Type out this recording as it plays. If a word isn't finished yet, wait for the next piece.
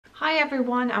Hi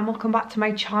everyone and welcome back to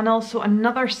my channel. So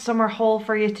another summer haul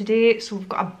for you today. So we've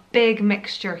got a big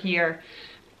mixture here.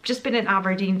 Just been in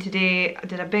Aberdeen today. I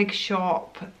did a big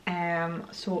shop.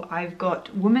 So I've got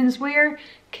Womanswear,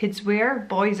 Kidswear,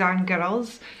 boys and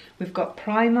girls. We've got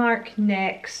Primark,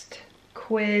 Next,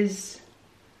 Quiz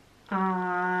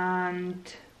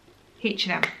and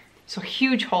H&M. So a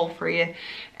huge haul for you.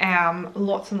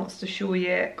 Lots and lots to show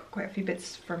you. Got quite a few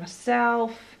bits for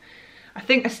myself. I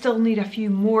think I still need a few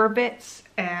more bits,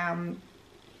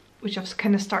 which I've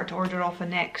kind of started to order off of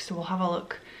Next, so we'll have a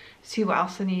look, see what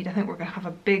else I need. I think we're going to have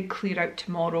a big clear out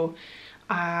tomorrow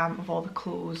of all the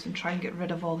clothes and try and get rid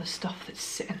of all the stuff that's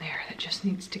sitting there that just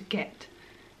needs to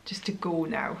go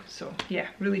now. So yeah,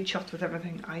 really chuffed with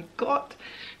everything I got.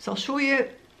 So I'll show you.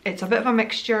 It's a bit of a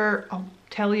mixture. I'll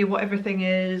tell you what everything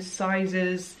is,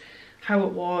 sizes, how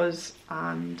it was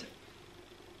and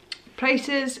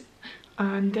prices.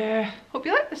 And hope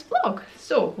you like this vlog.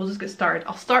 So we'll just get started.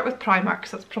 I'll start with Primark because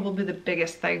that's probably the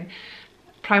biggest thing.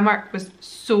 Primark was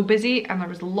so busy and there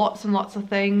was lots and lots of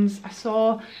things I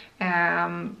saw.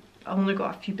 I only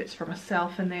got a few bits for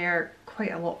myself in there,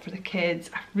 quite a lot for the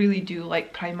kids. I really do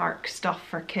like Primark stuff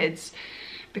for kids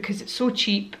because it's so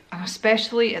cheap, and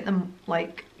especially at them,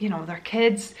 like, you know, they're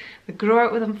kids, they grow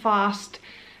out with them fast,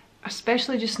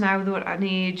 especially just now they're at an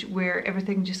age where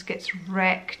everything just gets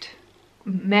wrecked,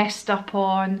 messed up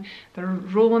on, they're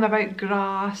rolling about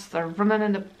grass, they're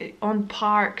running on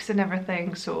parks and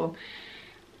everything, so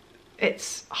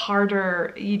it's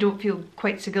harder. You don't feel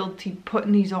quite so guilty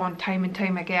putting these on time and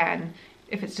time again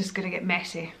if it's just going to get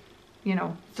messy. You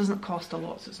know, it doesn't cost a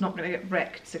lot, so it's not going to get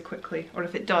wrecked so quickly, or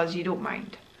if it does, you don't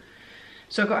mind.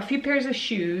 So I got a few pairs of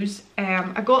shoes.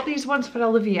 I got these ones for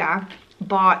Olivia,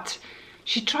 but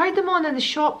she tried them on in the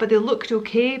shop, but they looked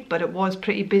okay, but it was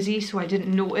pretty busy, so I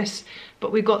didn't notice.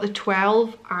 But we got the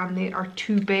 12 and they are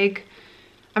too big.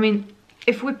 I mean,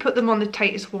 if we put them on the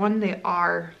tightest one, they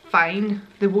are fine.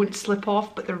 They won't slip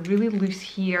off, but they're really loose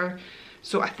here.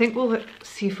 So I think we'll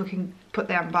see if we can put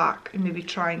them back and maybe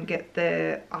try and get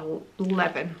the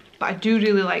 11. But I do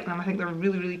really like them. I think they're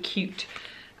really, really cute.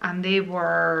 And they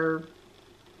were,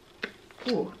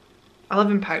 oh,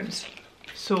 £11.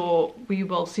 So we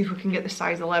will see if we can get the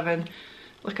size 11,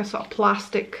 like a sort of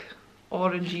plastic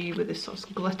orangey with this sort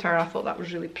of glitter. I thought that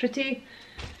was really pretty.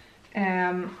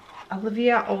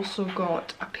 Olivia also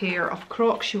got a pair of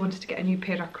Crocs. She wanted to get a new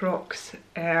pair of Crocs.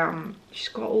 She's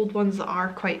got old ones that are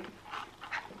quite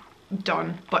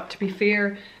done, but to be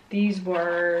fair, these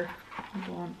were,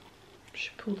 hold on, I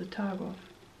should pull the tag off,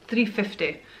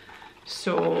 £3.50.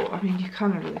 So I mean, you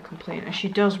can't really complain. And she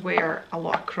does wear a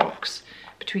lot of Crocs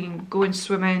between going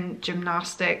swimming,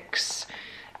 gymnastics,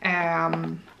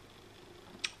 and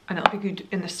it'll be good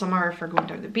in the summer for going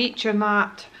down the beach and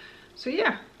that. So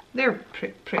yeah, they're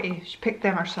pretty. She picked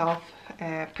them herself,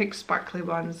 pink sparkly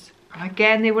ones. And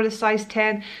again, they were the size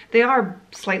 10. They are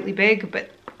slightly big, but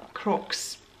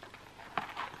Crocs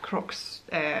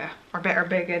are better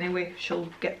big anyway. She'll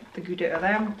get the good out of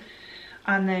them.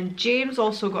 And then James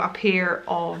also got a pair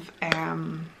of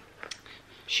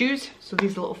shoes. So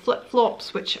these little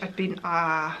flip-flops, which I'd been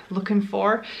looking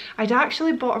for. I'd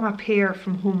actually bought him a pair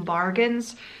from Home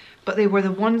Bargains, but they were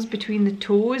the ones between the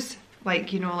toes.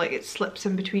 Like, you know, like it slips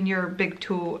in between your big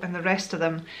toe and the rest of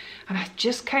them. And I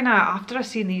just kind of, after I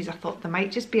seen these, I thought they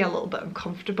might just be a little bit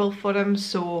uncomfortable for him.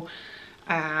 So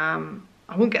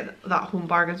I won't get that Home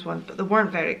Bargains one, but they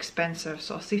weren't very expensive.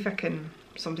 So I'll see if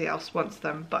somebody else wants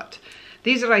them. But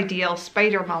these are ideal,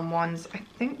 Spider-Man ones. I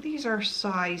think these are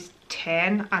size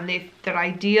 10 and they're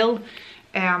ideal.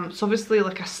 It's obviously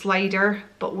like a slider,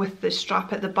 but with the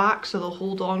strap at the back, so they'll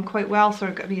hold on quite well. So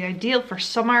they're going to be ideal for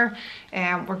summer.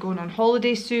 We're going on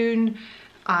holiday soon,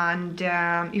 and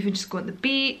even just going to the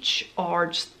beach or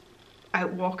just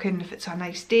out walking if it's a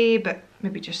nice day, but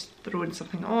maybe just throwing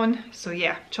something on. So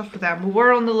yeah, chuffed with them. We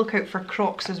were on the lookout for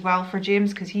Crocs as well for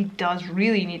James because he does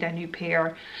really need a new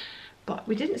pair, but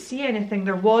we didn't see anything.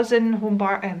 There was in Home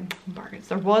Bargains,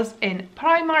 there was in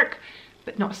Primark,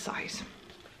 but not a size,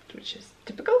 which is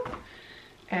typical.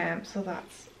 So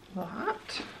that's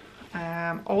that.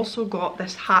 Also got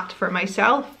this hat for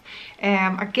myself.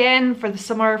 Again, for the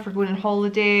summer, for going on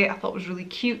holiday, I thought it was really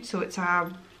cute. So it's a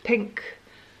pink,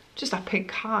 just a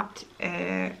pink hat,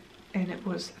 and it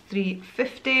was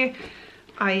 £3.50.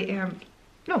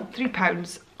 No,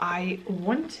 £3.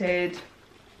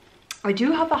 I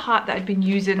do have a hat that I've been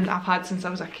using, I've had since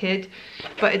I was a kid,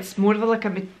 but it's more of like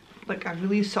a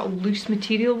really sort of loose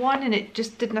material one, and it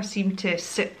just didn't seem to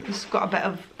sit. It's got a bit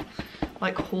of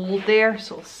like hold there,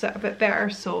 so it'll sit a bit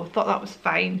better, so I thought that was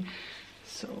fine.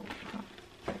 So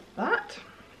that.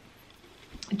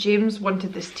 James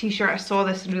wanted this t-shirt. I saw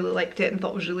this and really liked it and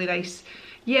thought it was really nice.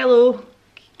 Yellow,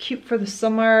 cute for the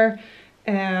summer.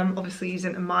 Obviously he's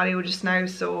into Mario just now,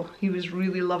 so he was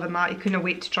really loving that. He couldn't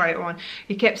wait to try it on.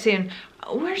 He kept saying,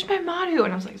 oh, where's my Mario?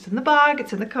 And I was like, it's in the bag,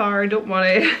 it's in the car, don't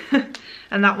worry.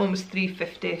 And that one was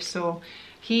 $3.50, so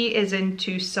he is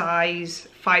into size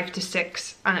 5 to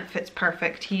 6 and it fits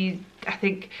perfect.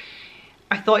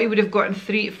 I thought he would have gotten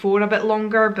 3 to 4 a bit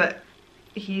longer, but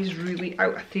he's really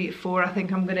out of 3 to 4. I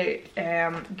think I'm gonna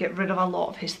get rid of a lot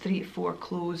of his 3 to 4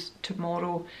 clothes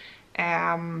tomorrow,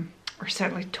 or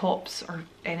certainly tops or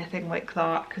anything like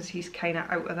that, because he's kind of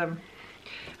out of them.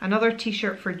 Another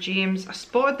t-shirt for James. I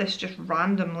spotted this just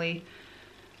randomly.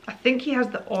 I think he has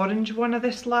the orange one of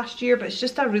this last year, but it's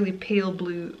just a really pale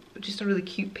blue, just a really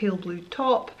cute pale blue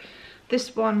top.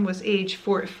 This one was age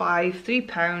 4 to 5,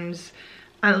 £3,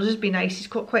 and it'll just be nice. He's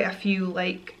got quite a few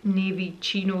like navy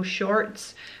chino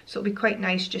shorts, so it'll be quite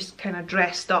nice just kind of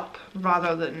dressed up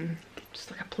rather than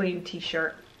just like a plain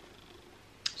t-shirt.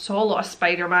 Saw a lot of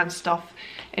Spider-Man stuff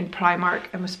in Primark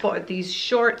and we spotted these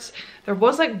shorts. There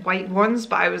was like white ones,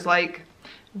 but I was like,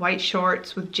 white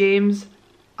shorts with James?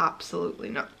 Absolutely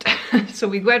not. So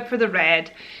we went for the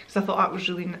red because I thought that was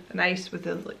really nice with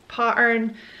the like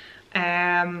pattern.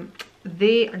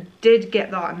 They did get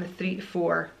that in the 3 to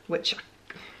 4, which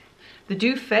they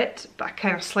do fit, but I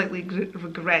kind of slightly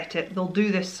regret it. They'll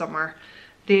do this summer.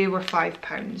 They were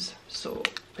 £5, so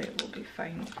they will be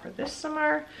fine for this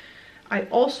summer. I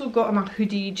also got him a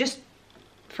hoodie just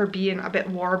for being a bit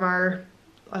warmer.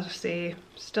 As I say,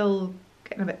 still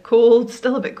getting a bit cold,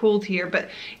 still a bit cold here, but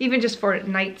even just for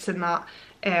nights and that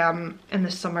in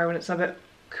the summer when it's a bit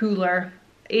cooler.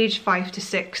 Age 5 to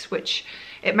 6, which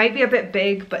it might be a bit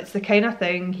big, but it's the kind of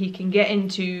thing he can get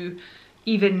into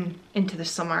even into the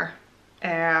summer,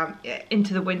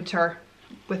 into the winter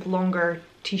with longer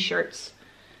t-shirts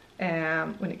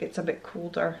when it gets a bit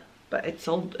colder. But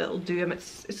it'll do him.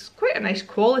 It's quite a nice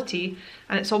quality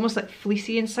and it's almost like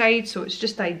fleecy inside, so it's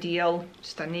just ideal.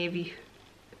 Just a navy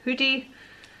hoodie,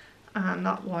 and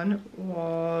that one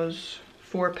was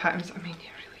 £4. I mean,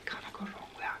 you really can't go wrong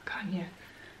with that, can you?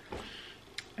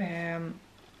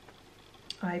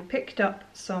 I picked up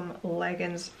some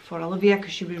leggings for Olivia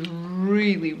because she was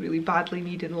really badly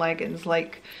needing leggings.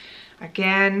 Like,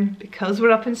 again, because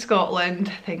we're up in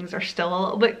Scotland, things are still a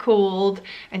little bit cold,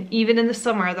 and even in the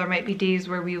summer there might be days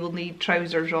where we will need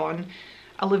trousers on.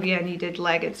 Olivia needed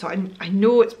leggings, so I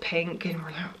know it's pink and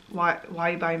we're like,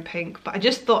 why buying pink? But I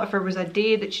just thought if there was a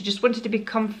day that she just wanted to be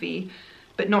comfy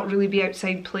but not really be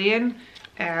outside playing,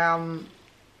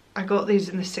 I got these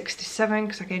in the 6 to 7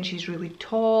 because again she's really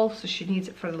tall, so she needs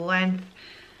it for the length,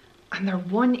 and they're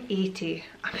 £1.80.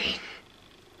 I mean,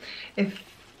 if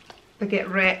they get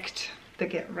wrecked, they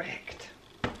get wrecked.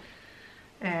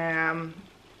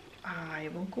 I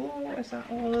will go, is that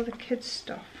all of the kids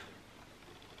stuff?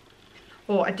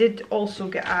 Oh, I did also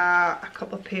get a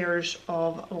couple of pairs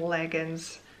of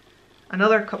leggings.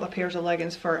 Another couple of pairs of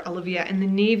leggings for Olivia in the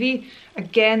navy.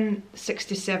 Again, 6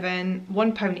 to 7,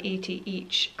 £1.80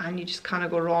 each, and you just kind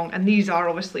of go wrong. And these are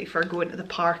obviously for going to the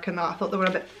park and that. I thought they were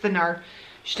a bit thinner.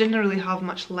 She didn't really have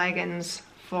much leggings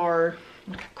for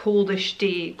like a coldish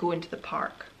day going to the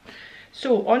park.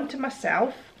 So on to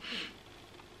myself.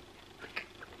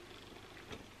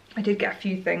 I did get a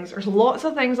few things. There's lots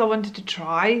of things I wanted to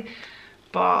try,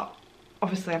 but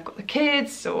obviously I've got the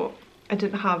kids, so I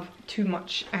didn't have too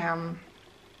much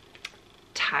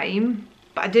time,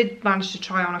 but I did manage to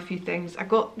try on a few things. I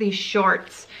got these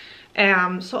shorts,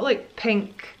 sort of like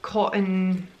pink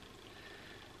cotton,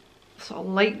 sort of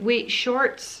lightweight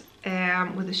shorts,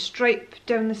 with a stripe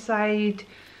down the side,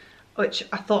 which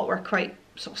I thought were quite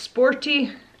sort of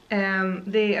sporty.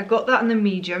 I got that in the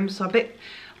medium, so a bit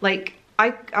like,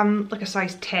 I'm like a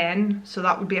size 10, so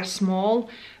that would be a small,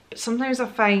 but sometimes I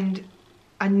find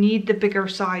I need the bigger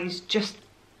size, just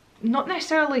not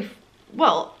necessarily,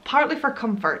 well, partly for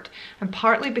comfort and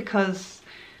partly because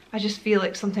I just feel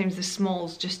like sometimes the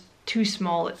small's just too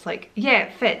small. It's like, yeah,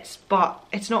 it fits, but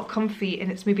it's not comfy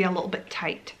and it's maybe a little bit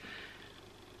tight.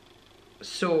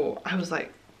 So I was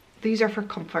like, these are for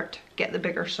comfort, get the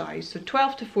bigger size. So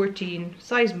 12 to 14,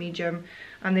 size medium,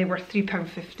 and they were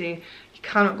 £3.50. You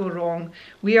cannot go wrong.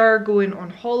 We are going on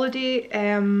holiday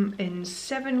in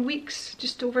 7 weeks,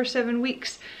 just over 7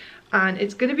 weeks, and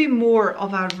it's going to be more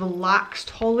of a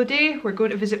relaxed holiday. We're going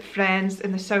to visit friends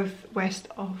in the southwest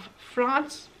of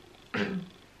France,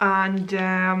 and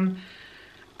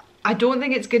I don't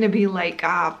think it's going to be like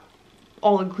a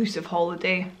all-inclusive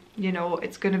holiday. You know,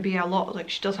 it's going to be a lot, like,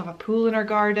 she does have a pool in her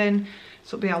garden,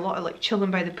 so it'll be a lot of like chilling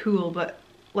by the pool, but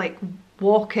like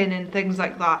walking and things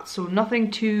like that, so nothing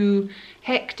too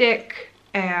hectic,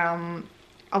 a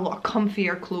lot of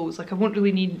comfier clothes. Like I won't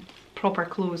really need proper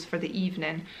clothes for the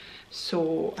evening,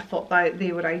 so I thought that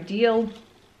they were ideal.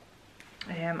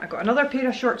 I got another pair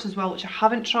of shorts as well, which I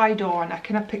haven't tried on. I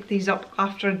kind of picked these up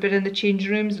after I'd been in the change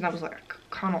rooms and I was like,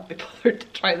 I cannot be bothered to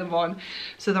try them on.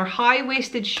 So they're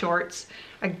high-waisted shorts.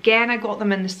 Again, I got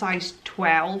them in the size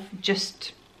 12,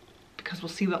 just because we'll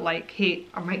see what, like, hey,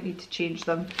 I might need to change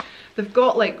them. They've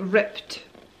got like ripped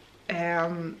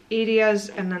areas,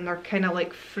 and then they're kind of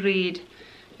like frayed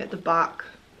at the back.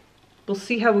 We'll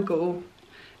see how we go.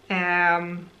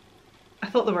 I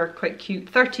thought they were quite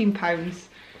cute. £13.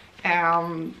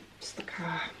 Just like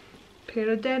a pair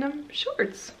of denim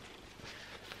shorts.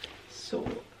 So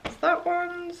that's that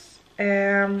one's.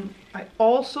 I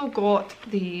also got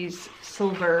these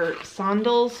silver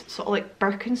sandals, sort of like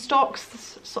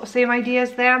Birkenstocks, sort of same idea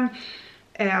as them.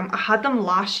 I had them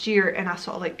last year in a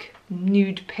sort of like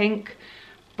nude pink,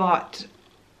 but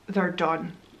they're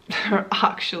done. They're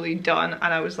actually done,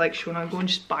 and I was like, Shona, go and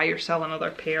just buy yourself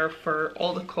another pair for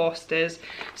all the cost is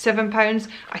 £7.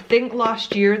 I think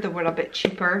last year they were a bit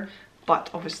cheaper, but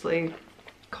obviously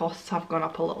costs have gone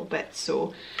up a little bit,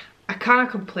 so I can't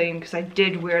complain because I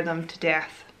did wear them to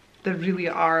death. They really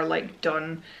are like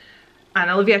done. And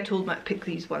Olivia told me to pick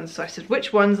these ones, so I said,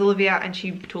 which ones, Olivia? And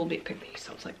she told me to pick these,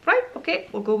 so I was like, right, okay,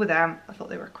 we'll go with them. I thought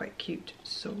they were quite cute,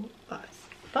 so that's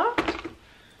that.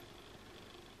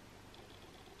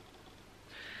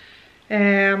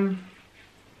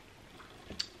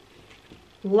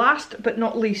 Last but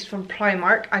not least, from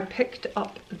Primark, I picked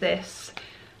up this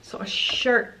sort of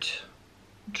shirt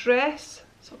dress,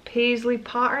 sort of paisley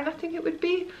pattern, I think it would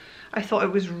be. I thought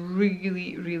it was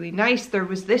really, really nice. There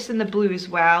was this in the blue as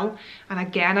well, and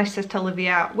again I said to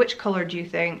Olivia, which colour do you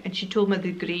think? And she told me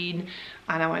the green,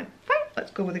 and I went, fine,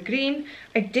 let's go with the green.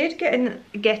 I did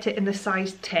get it in the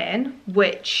size 10,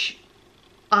 which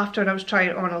after I was trying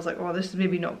it on I was like, oh, this is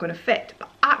maybe not going to fit, but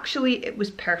actually it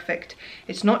was perfect.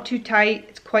 It's not too tight,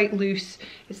 it's quite loose,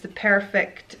 it's the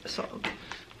perfect sort of,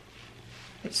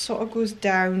 it sort of goes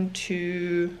down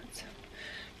to,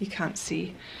 you can't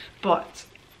see, but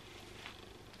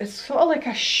it's sort of like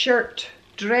a shirt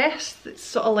dress that's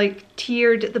sort of like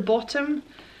tiered at the bottom,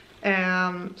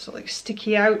 sort of like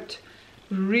sticky out.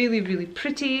 Really, really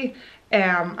pretty.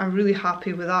 I'm really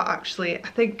happy with that actually. I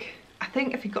think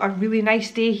if you got a really nice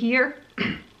day here,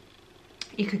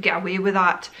 you could get away with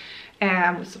that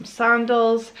with some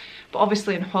sandals, but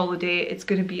obviously on holiday it's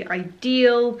going to be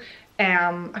ideal.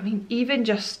 I mean, even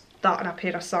just that and a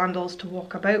pair of sandals to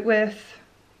walk about with,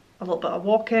 a little bit of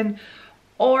walking,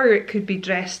 or it could be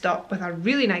dressed up with a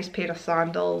really nice pair of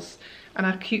sandals and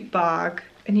a cute bag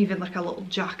and even like a little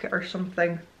jacket or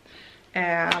something.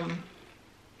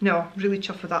 No, really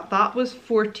chuffed with that. That was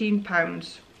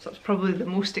 £14. So it's probably the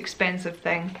most expensive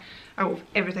thing out of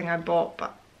everything I bought,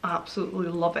 but I absolutely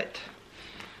love it.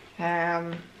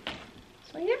 So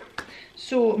yeah.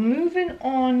 So moving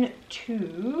on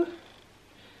to,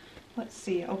 let's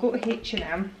see, I'll go to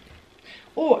H&M.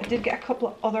 Oh, I did get a couple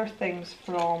of other things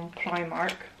from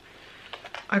Primark.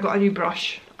 I got a new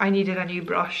brush. I needed a new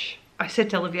brush. I said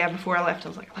to Olivia before I left, I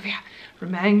was like, Olivia,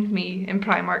 remind me in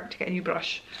Primark to get a new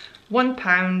brush.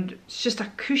 £1. It's just a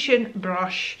cushion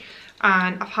brush.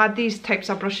 And I've had these types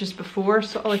of brushes before,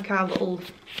 sort of like a little,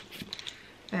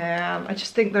 I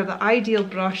just think they're the ideal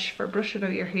brush for brushing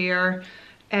out your hair.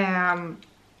 And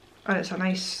it's a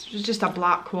nice, it's just a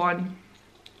black one.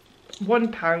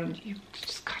 £1, you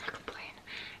just can't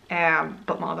complain.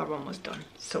 But my other one was done,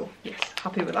 so yes,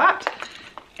 happy with that.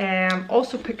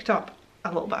 Also picked up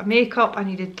a little bit of makeup. I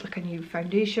needed like a new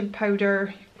foundation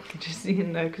powder. You can just see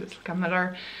in there because it's like a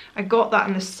mirror. I got that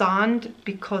in the sand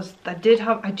because I do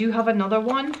have another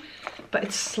one, but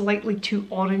it's slightly too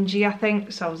orangey, I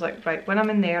think. So I was like, right, when I'm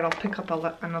in there, I'll pick up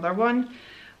another one.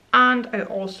 And I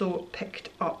also picked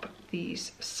up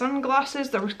these sunglasses.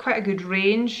 There was quite a good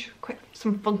range, quite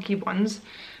some funky ones,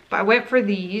 but I went for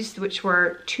these, which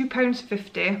were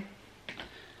 £2.50.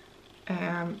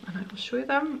 And I will show you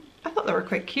them. I thought they were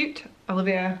quite cute.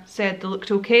 Olivia said they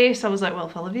looked okay, so I was like, well,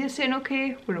 if Olivia's saying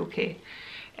okay, we're okay.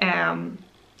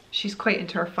 She's quite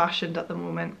into her fashion at the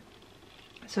moment.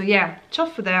 So yeah,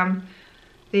 chuffed for them.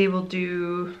 They will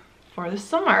do for the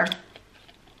summer.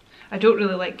 I don't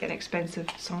really like getting expensive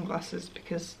sunglasses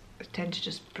because they tend to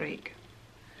just break.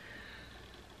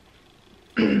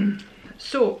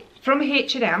 So from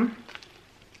H&M,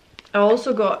 I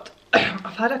also got,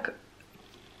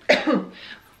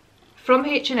 from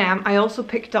H&M, I also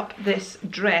picked up this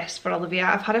dress for Olivia.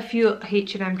 I've had a few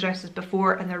H&M dresses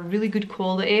before and they're really good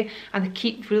quality and they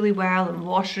keep really well and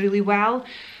wash really well.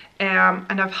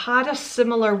 And I've had a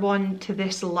similar one to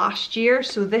this last year.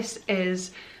 So this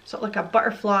is sort of like a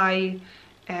butterfly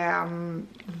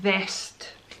vest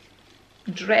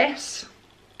dress,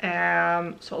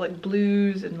 sort of like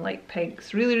blues and light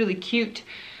pinks. Really, really cute.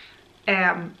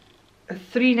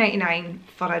 $3.99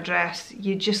 for a dress.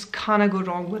 You just can't go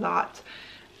wrong with that.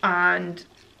 And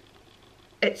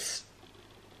it's,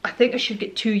 I think I should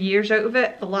get 2 years out of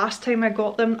it. The last time I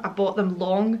got them, I bought them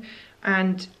long,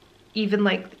 and even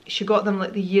like she got them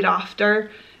like the year after,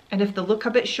 and if they look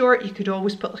a bit short, you could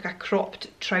always put like a cropped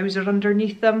trouser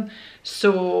underneath them.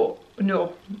 So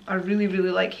no, I really,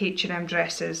 really like H&M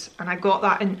dresses, and I got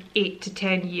that in 8 to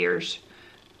 10 years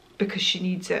because she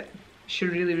needs it. She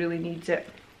really, really needs it.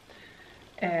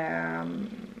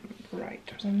 Right,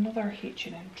 there's another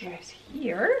H&M dress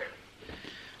here,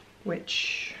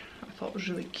 which I thought was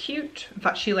really cute. In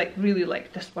fact, she really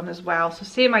liked this one as well. So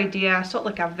same idea, sort of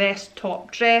like a vest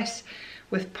top dress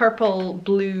with purple,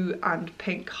 blue and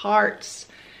pink hearts.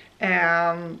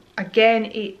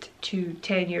 Again, 8 to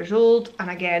 10 years old, and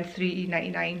again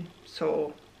 $3.99.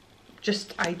 So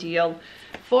just ideal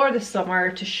for the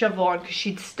summer to shove on, because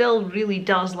she still really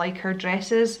does like her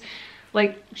dresses.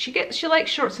 Like she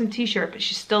likes shorts and t-shirt, but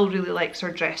she still really likes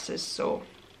her dresses, so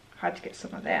I had to get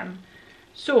some of them.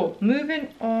 So moving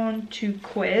on to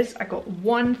quiz, I got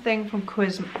one thing from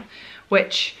quiz,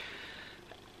 which,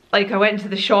 like, I went into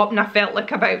the shop and I felt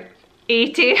like about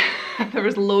 80. There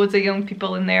was loads of young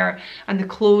people in there, and the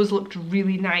clothes looked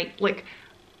really nice. Like,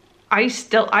 I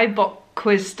bought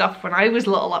quiz stuff when I was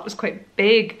little. That was quite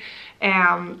big,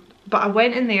 but I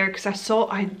went in there because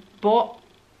I bought,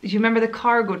 do you remember the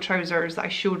cargo trousers that I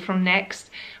showed from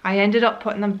Next? I ended up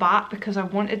putting them back because I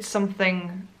wanted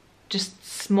something just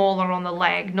smaller on the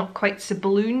leg, not quite so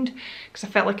ballooned, because I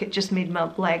felt like it just made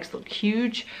my legs look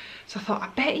huge. So I thought, I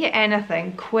bet you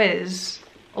anything, quiz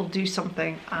will do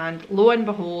something. And lo and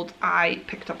behold, I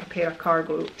picked up a pair of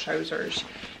cargo trousers.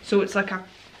 So it's like a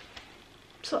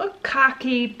sort of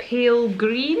khaki pale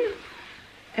green,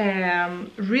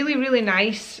 really, really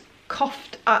nice,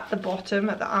 cuffed at the bottom,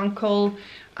 at the ankle,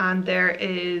 and there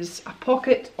is a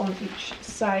pocket on each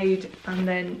side, and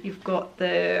then you've got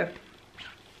the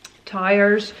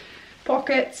tires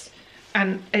pockets,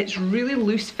 and it's really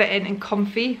loose fitting and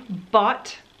comfy,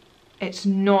 but it's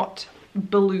not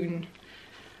balloon.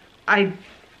 I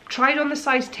tried on the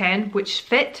size 10, which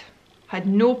fit, had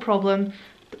no problem.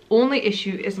 The only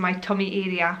issue is my tummy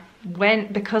area.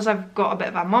 Because I've got a bit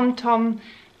of a mum tum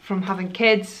from having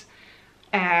kids,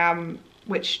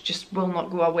 which just will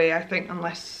not go away, I think,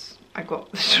 unless I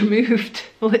got this removed,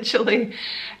 literally.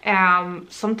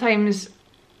 Sometimes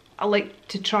I like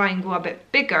to try and go a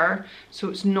bit bigger so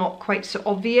it's not quite so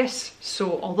obvious.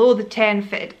 So although the 10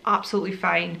 fitted absolutely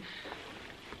fine,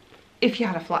 if you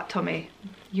had a flat tummy,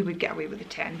 you would get away with the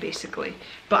 10 basically.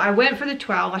 But I went for the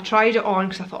 12, I tried it on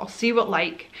because I thought I'll see what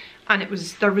like, and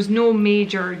there was no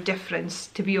major difference,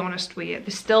 to be honest with you.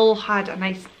 They still had a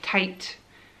nice tight,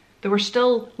 they were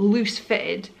still loose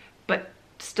fitted, but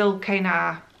still kind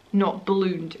of not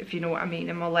ballooned, if you know what I mean,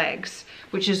 in my legs,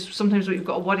 which is sometimes what you've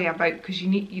got to worry about, because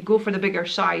you go for the bigger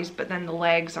size, but then the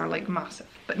legs are like massive.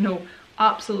 But no,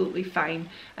 absolutely fine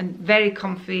and very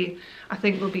comfy. I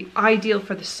think they'll be ideal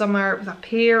for the summer with a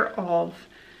pair of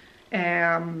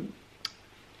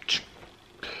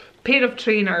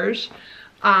trainers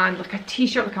and like a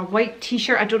t-shirt, like a white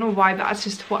t-shirt. I don't know why, but that's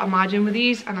just what I imagine with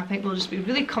these, and I think they'll just be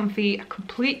really comfy, a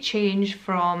complete change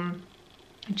from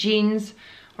jeans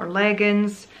or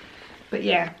leggings. But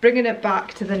yeah, bringing it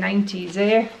back to the 90s,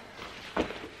 eh? I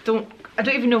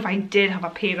don't even know if I did have a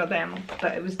pair of them,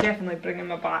 but it was definitely bringing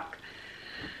me back.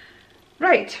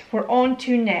 Right, we're on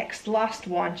to next, last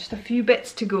one, just a few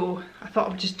bits to go. I thought I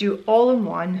would just do it all in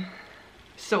one.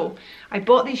 So I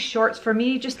bought these shorts for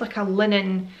me, just like a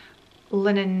linen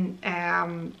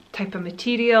type of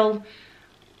material,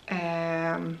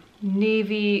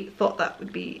 navy. Thought that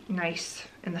would be nice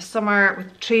in the summer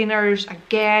with trainers,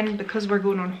 again, because we're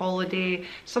going on holiday,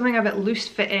 something a bit loose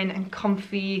fitting and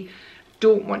comfy.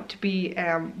 Don't want to be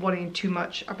worrying too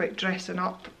much about dressing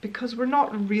up, because we're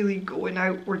not really going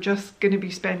out, we're just going to be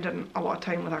spending a lot of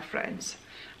time with our friends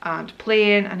and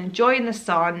playing and enjoying the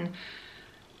sun,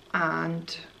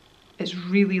 and it's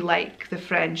really like the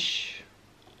French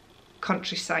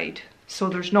countryside, so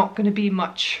there's not going to be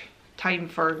much time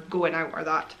for going out or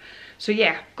that. So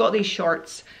yeah, got these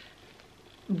shorts.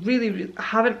 Really, I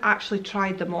haven't actually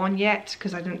tried them on yet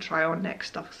because I didn't try on Next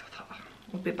stuff, so I thought, oh,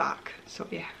 we'll be back. So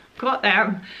yeah, got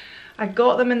them. I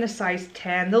got them in the size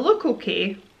 10. They look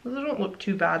okay, they don't look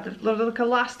too bad. They look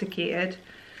elasticated.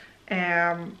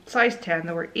 Size 10,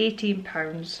 they were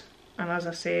 £18, and as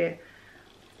I say,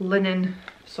 linen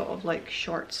sort of like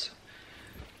shorts,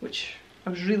 which I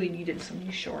was really needing some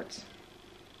new shorts.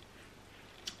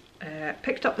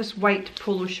 Picked up this white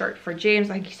polo shirt for James.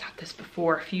 I think he's had this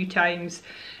before a few times.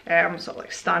 Sort of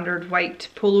like standard white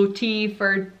polo tee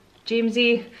for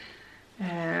Jamesy.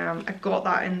 I got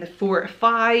that in the 4 to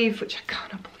 5, which I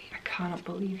cannot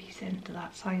believe he's into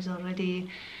that size already.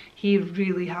 He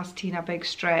really has taken a big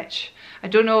stretch. I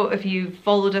don't know if you've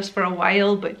followed us for a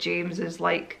while, but James is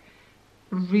like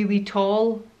really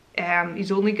tall.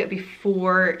 He's only going to be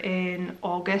 4 in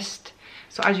August.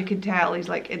 So as you can tell, he's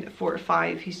like into 4 to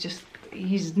 5.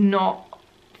 He's not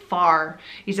far.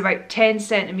 He's about 10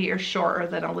 centimeters shorter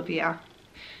than Olivia.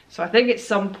 So I think at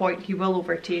some point he will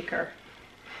overtake her.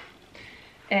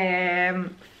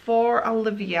 For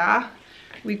Olivia,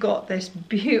 we got this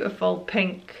beautiful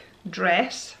pink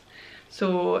dress.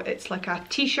 So it's like a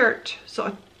t-shirt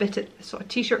sort of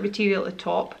t-shirt material at the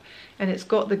top, and it's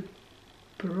got the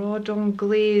Brodon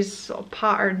glaze sort of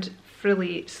patterned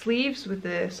frilly sleeves with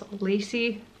the sort of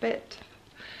lacy bit,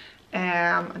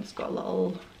 and it's got a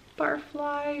little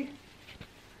butterfly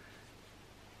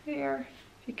there,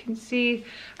 if you can see,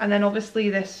 and then obviously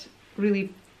this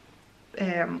really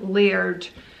layered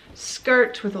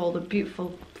skirt with all the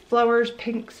beautiful flowers,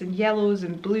 pinks and yellows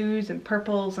and blues and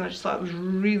purples, and I just thought it was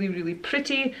really, really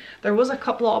pretty. There was a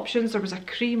couple of options. There was a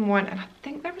cream one, and I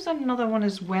think there was another one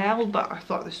as well, but I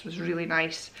thought this was really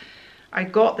nice. I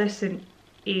got this in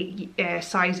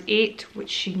size 8, which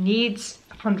she needs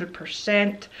 100%,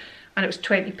 and it was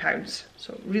 £20,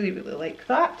 so really, really like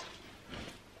that.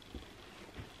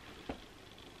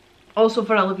 Also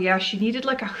for Olivia, she needed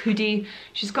like a hoodie.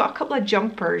 She's got a couple of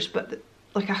jumpers, but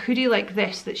like a hoodie like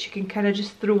this that she can kind of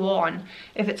just throw on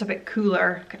if it's a bit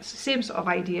cooler. It's the same sort of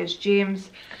idea as James.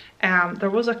 There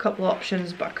was a couple of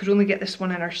options, but I could only get this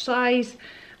one in her size,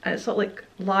 and it's sort of like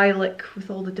lilac with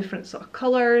all the different sort of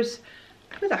colours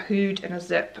with a hood and a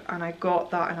zip, and I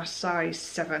got that in a size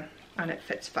 7, and it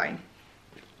fits fine.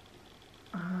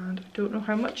 And I don't know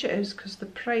how much it is because the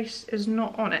price is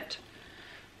not on it.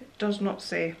 It does not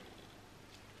say,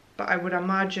 but I would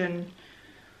imagine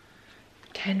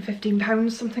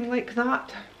 £10–15, something like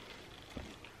that.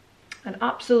 And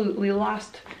absolutely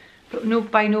last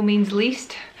but by no means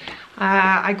least,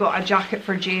 I got a jacket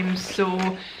for James.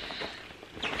 So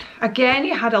again, he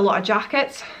had a lot of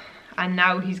jackets and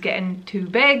now he's getting too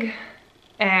big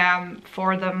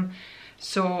for them,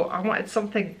 so I wanted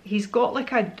something. He's got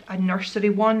like a nursery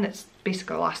one that's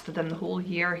basically lasted him the whole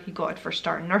year. He got it for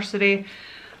starting nursery,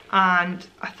 and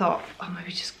I thought, oh,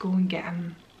 maybe just go and get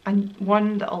him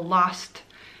one that'll last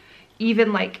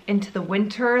even like into the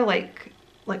winter, like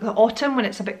the autumn when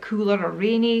it's a bit cooler or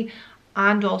rainy,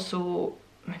 and also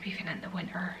maybe even in the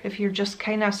winter if you're just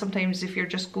kind of, sometimes if you're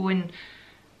just going,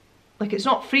 like it's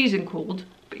not freezing cold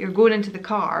but you're going into the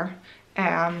car,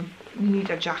 you need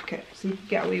a jacket, so you can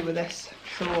get away with this.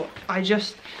 So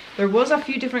there was a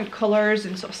few different colours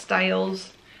and sort of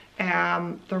styles.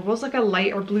 There was like a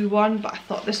lighter blue one, but I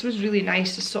thought this was really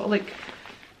nice. It's sort of like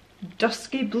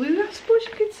dusky blue, I suppose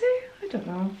you could say. I don't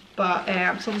know, but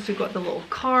it's obviously got the little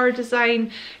car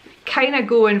design, kind of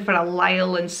going for a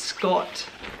Lyle and Scott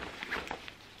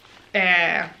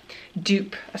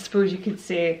dupe, I suppose you could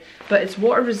say, but it's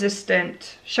water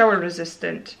resistant, shower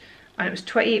resistant, and it was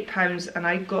 £28, and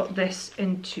I got this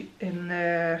in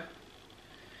the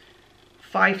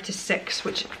 5 to 6,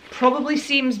 which probably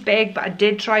seems big, but I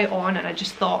did try it on and I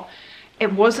just thought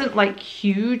it wasn't like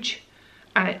huge.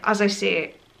 And as I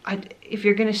say, if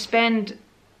you're going to spend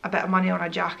a bit of money on a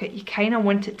jacket, you kind of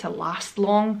want it to last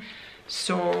long.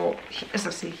 So as I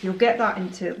say, you'll get that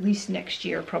into at least next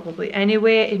year probably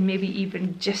anyway, and maybe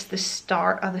even just the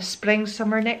start of the spring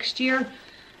summer next year.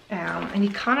 And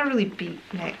you can't really beat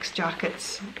Next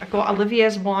jackets. I got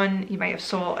Olivia's one, you might have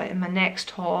saw it in my Next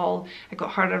haul. I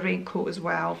got her a raincoat as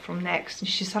well from Next, and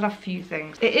she's had a few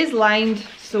things. It is lined,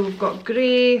 so we've got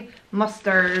grey,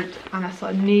 mustard, and a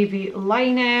sort of navy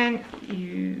lining.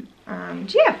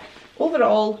 And yeah,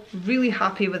 overall really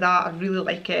happy with that. I really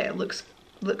like it. It looks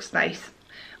nice.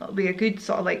 It'll be a good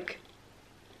sort of like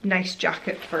nice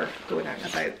jacket for going out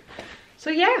and about. So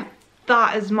yeah,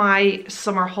 that is my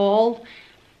summer haul.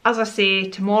 As I say,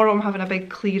 tomorrow I'm having a big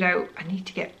clear out. I need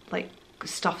to get like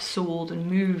stuff sold and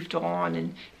moved on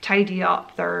and tidy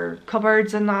up their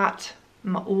cupboards and that,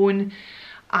 my own.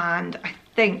 And I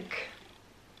think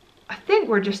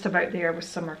we're just about there with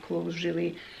summer clothes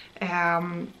really.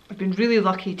 I've been really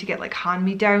lucky to get like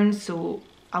hand-me-downs, so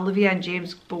Olivia and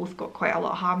James both got quite a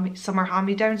lot of summer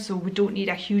hand-me-downs, so we don't need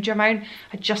a huge amount.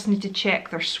 I just need to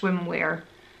check their swimwear,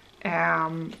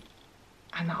 and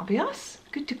that'll be us,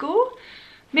 good to go.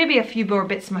 Maybe a few more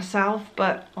bits myself,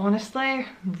 but honestly,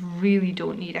 really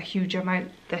don't need a huge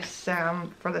amount this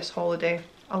for this holiday.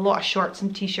 A lot of shorts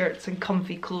and t-shirts and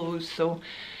comfy clothes, so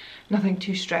nothing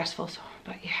too stressful. So,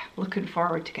 but yeah, looking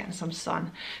forward to getting some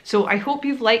sun. So I hope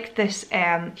you've liked this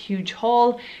huge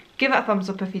haul. Give it a thumbs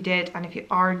up if you did, and if you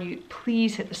are new,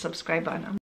 please hit the subscribe button.